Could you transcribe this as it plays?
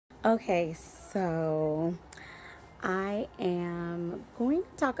Okay, so I am going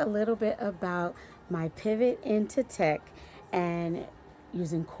to talk a little bit about my pivot into tech and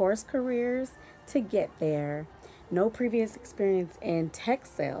using CourseCareers to get there. No previous experience in tech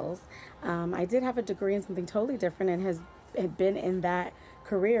sales. I did have a degree in something totally different and had been in that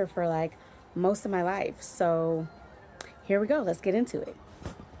career for like most of my life. So here we go. Let's get into it.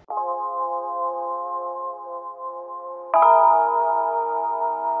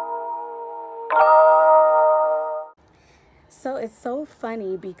 So it's so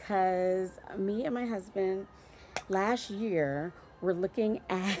funny because me and my husband last year were looking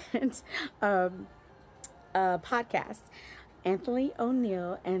at um, a podcast. Anthony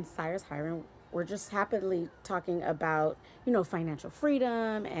O'Neill and Cyrus Hiram were just happily talking about, financial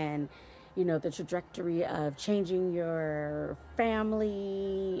freedom and, the trajectory of changing your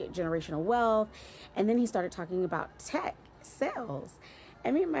family, generational wealth. And then he started talking about tech sales.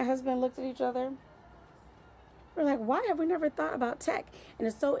 And me and my husband looked at each other. We're like, why have we never thought about tech? And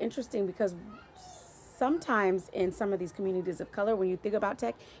it's so interesting because sometimes in some of these communities of color, when you think about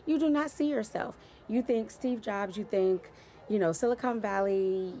tech, you do not see yourself. You think Steve Jobs, you think, Silicon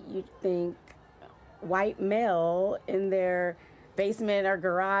Valley, you think white male in their basement or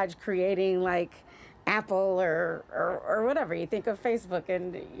garage creating like Apple or whatever. You think of Facebook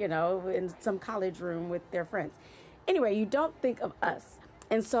and, in some college room with their friends. Anyway, you don't think of us.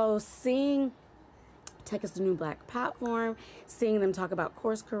 And so seeing Tech is the New Black platform, seeing them talk about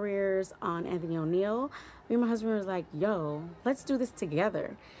CourseCareers on Anthony O'Neill, me and my husband was like, yo, let's do this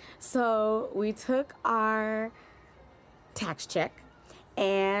together. So we took our tax check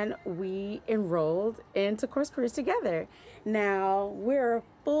and we enrolled into CourseCareers together. Now we're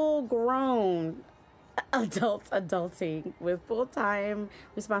full grown adults adulting with full-time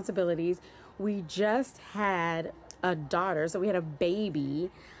responsibilities. We just had a daughter, so we had a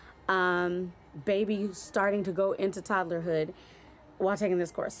baby starting to go into toddlerhood while taking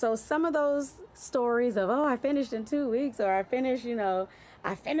this course. So some of those stories of, oh, I finished in 2 weeks, or I finished in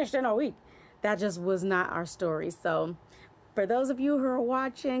a week, that just was not our story. So for those of you who are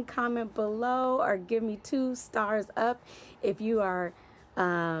watching, comment below or give me 2 stars up if you are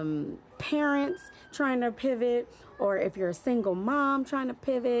parents trying to pivot, or if you're a single mom trying to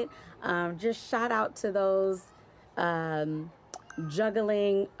pivot. Just shout out to those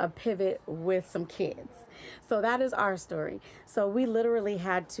juggling a pivot with some kids. So that is our story. So we literally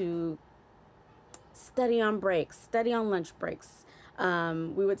had to study on breaks, study on lunch breaks.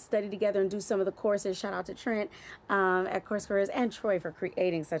 We would study together and do some of the courses. Shout out to Trent at CourseCareers and Troy for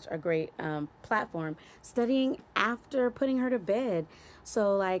creating such a great platform. Studying after putting her to bed.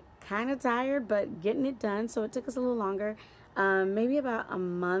 So like kind of tired, but getting it done. So it took us a little longer, maybe about a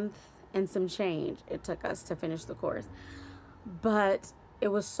month and some change it took us to finish the course. But it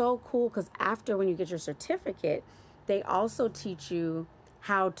was so cool because after, when you get your certificate, they also teach you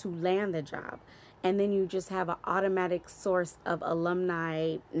how to land the job. And then you just have an automatic source of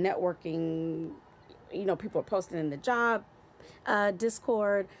alumni networking. People are posting in the job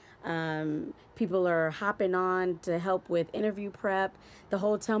Discord. People are hopping on to help with interview prep. The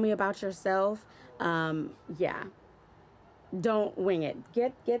whole tell me about yourself. Yeah. Don't wing it.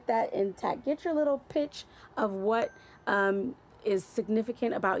 Get that intact. Get your little pitch of what is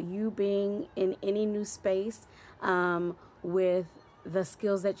significant about you being in any new space, with the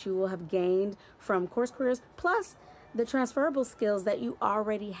skills that you will have gained from CourseCareers, plus the transferable skills that you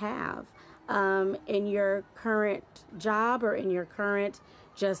already have in your current job or in your current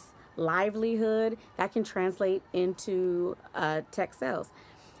just livelihood that can translate into tech sales.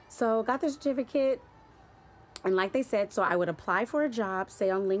 So got the certificate. And like they said, so I would apply for a job,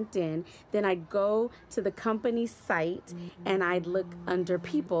 say on LinkedIn, then I'd go to the company site and I'd look under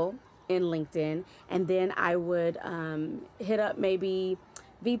people in LinkedIn, and then I would hit up maybe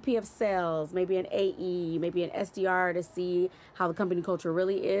VP of sales, maybe an AE, maybe an SDR to see how the company culture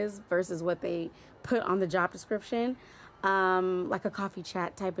really is versus what they put on the job description, like a coffee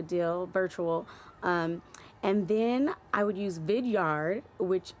chat type of deal, virtual. And then I would use Vidyard,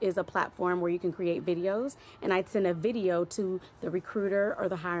 which is a platform where you can create videos. And I'd send a video to the recruiter or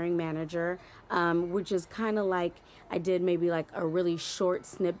the hiring manager, which is kind of like I did maybe like a really short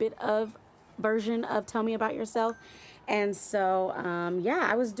snippet of version of Tell Me About Yourself. And so, yeah,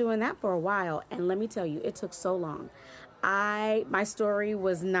 I was doing that for a while. And let me tell you, it took so long. My story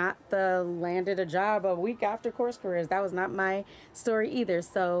was not the landed a job a week after CourseCareers. That was not my story either.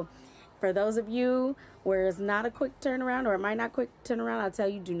 So for those of you where it's not a quick turnaround, or it might not quick turnaround, I'll tell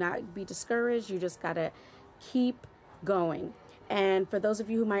you, do not be discouraged. You just got to keep going. And for those of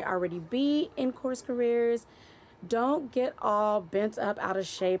you who might already be in CourseCareers, don't get all bent up out of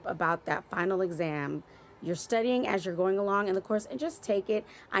shape about that final exam. You're studying as you're going along in the course, and just take it.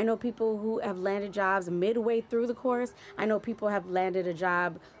 I know people who have landed jobs midway through the course. I know people have landed a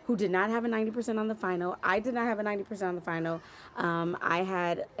job who did not have a 90% on the final. I did not have a 90% on the final. I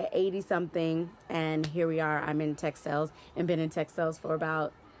had 80 something, and here we are. I'm in tech sales and been in tech sales for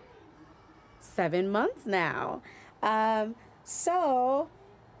about 7 months now. So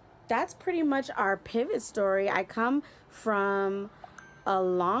that's pretty much our pivot story. I come from a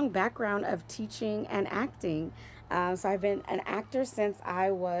long background of teaching and acting. So I've been an actor since I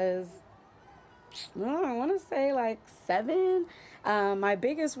was, I want to say like 7. My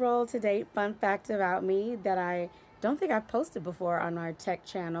biggest role to date, fun fact about me that I don't think I've posted before on our tech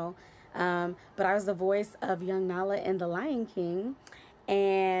channel, but I was the voice of young Nala in The Lion King,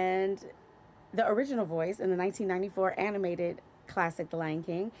 and the original voice in the 1994 animated classic The Lion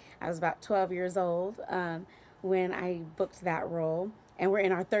King. I was about 12 years old when I booked that role. And we're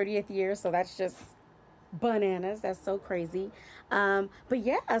in our 30th year, so that's just bananas. That's so crazy. But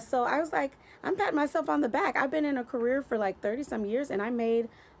yeah, so I was like, I'm patting myself on the back. I've been in a career for like 30 some years, and I made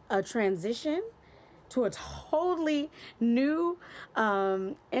a transition to a totally new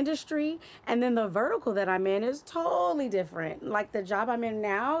industry. And then the vertical that I'm in is totally different. Like the job I'm in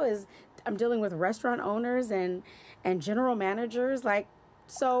now is I'm dealing with restaurant owners and general managers. Like,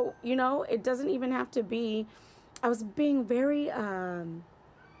 so, you know, it doesn't even have to be, I was being very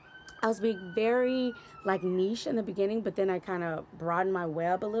like niche in the beginning, but then I kind of broadened my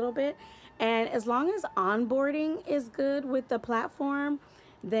web a little bit. And as long as onboarding is good with the platform,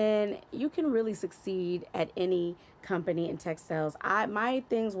 then you can really succeed at any company in tech sales. My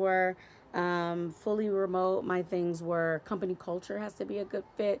things were fully remote. My things were company culture has to be a good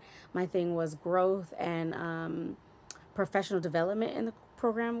fit. My thing was growth and professional development in the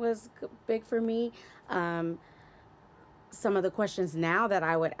program was big for me. Some of the questions now that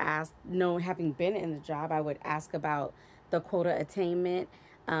I would ask, having been in the job, I would ask about the quota attainment,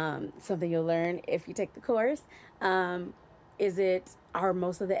 something you'll learn if you take the course. Are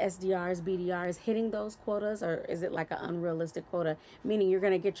most of the SDRs, BDRs hitting those quotas, or is it like an unrealistic quota, meaning you're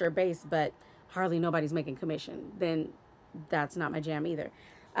going to get your base, but hardly nobody's making commission? Then that's not my jam either.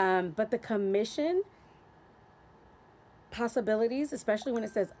 But the commission possibilities, especially when it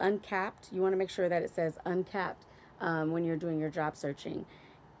says uncapped, you want to make sure that it says uncapped. When you're doing your job searching,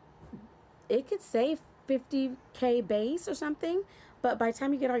 it could say 50K base or something, but by the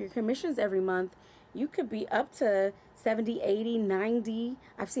time you get all your commissions every month, you could be up to 70, 80, 90.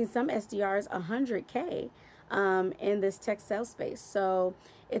 I've seen some SDRs 100K in this tech sales space. So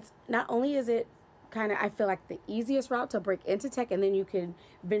it's not only is it kind of, I feel like the easiest route to break into tech, and then you can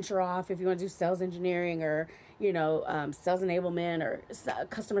venture off if you want to do sales engineering or sales enablement or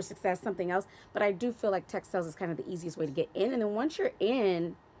customer success, something else. But I do feel like tech sales is kind of the easiest way to get in. And then once you're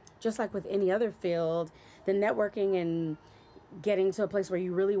in, just like with any other field, the networking and getting to a place where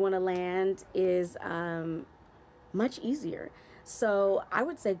you really want to land is much easier. So I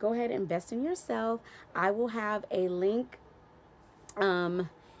would say go ahead and invest in yourself. I will have a link in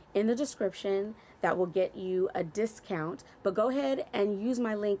the description that will get you a discount. But go ahead and use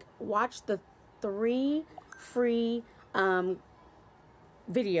my link. Watch the 3 free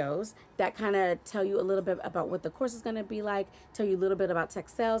videos that kind of tell you a little bit about what the course is going to be like, tell you a little bit about tech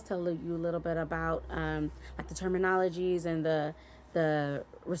sales, tell you a little bit about like the terminologies and the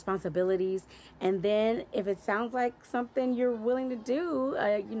responsibilities. And then if it sounds like something you're willing to do,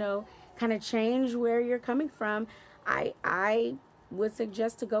 kind of change where you're coming from, I would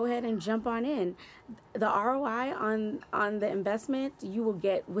suggest to go ahead and jump on in. The ROI on the investment you will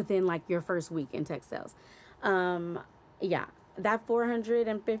get within like your first week in tech sales. Yeah, that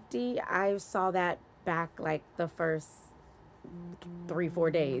 450, I saw that back like the first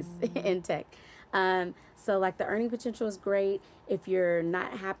 3-4 days in tech. So like the earning potential is great. If you're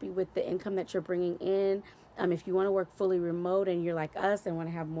not happy with the income that you're bringing in, if you want to work fully remote and you're like us and want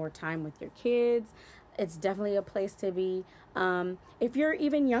to have more time with your kids, it's definitely a place to be. If you're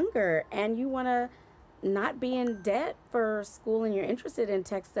even younger and you want to not be in debt for school and you're interested in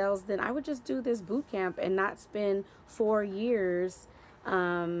tech sales, then I would just do this boot camp and not spend 4 years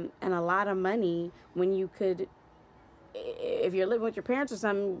and a lot of money when you could, if you're living with your parents or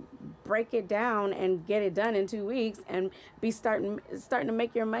something, break it down and get it done in 2 weeks and be starting to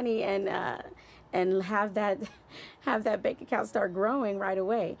make your money and have that bank account start growing right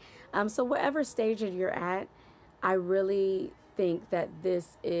away. So whatever stage that you're at, I really think that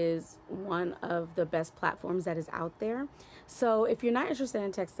this is one of the best platforms that is out there. So if you're not interested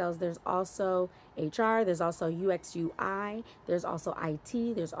in tech sales, there's also HR, there's also UX UI, there's also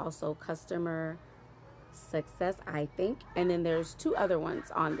IT, there's also customer Success, I think. And then there's two other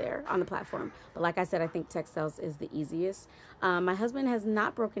ones on there on the platform. But like I said, I think tech sales is the easiest. My husband has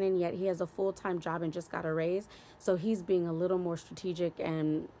not broken in yet. He has a full-time job and just got a raise. So he's being a little more strategic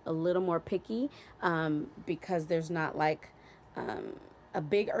and a little more picky, because there's not like a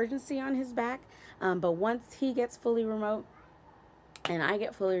big urgency on his back. But once he gets fully remote and I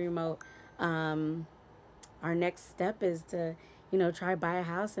get fully remote, our next step is to, try buy a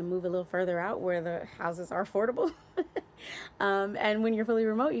house and move a little further out where the houses are affordable. And when you're fully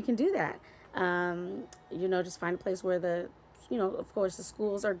remote, you can do that. Just find a place where of course, the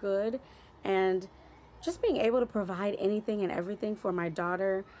schools are good, and just being able to provide anything and everything for my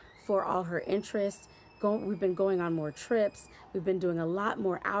daughter, for all her interests. We've been going on more trips. We've been doing a lot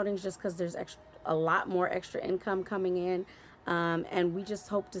more outings just because there's a lot more extra income coming in. And we just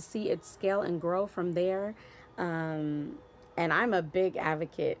hope to see it scale and grow from there. And I'm a big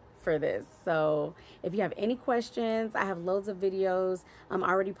advocate for this. So if you have any questions, I have loads of videos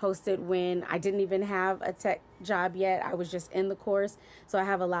already posted when I didn't even have a tech job yet. I was just in the course. So I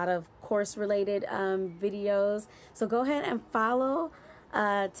have a lot of course related videos. So go ahead and follow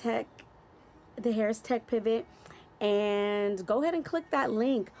the Harris Tech Pivot, and go ahead and click that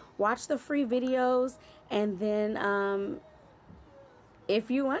link. Watch the free videos, and then if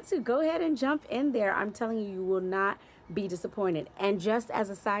you want to, go ahead and jump in there. I'm telling you, you will not be disappointed. And just as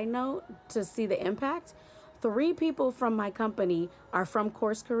a side note, to see the impact, 3 people from my company are from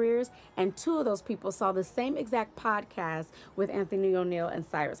CourseCareers, and 2 of those people saw the same exact podcast with Anthony O'Neill and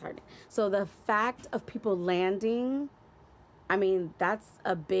Cyrus Harding. So the fact of people landing, I mean, that's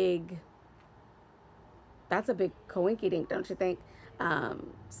a big coinky dink, don't you think?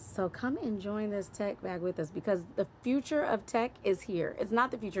 So come and join this tech bag with us, because the future of tech is here. It's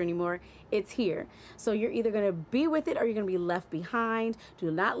not the future anymore. It's here. So you're either going to be with it or you're going to be left behind. Do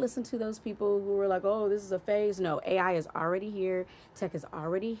not listen to those people who are like, oh, this is a phase. No, AI is already here. Tech is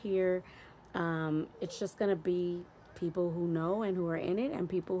already here. It's just going to be people who know and who are in it, and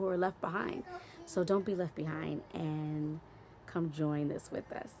people who are left behind. So don't be left behind, and come join this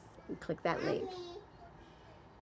with us. Click that link.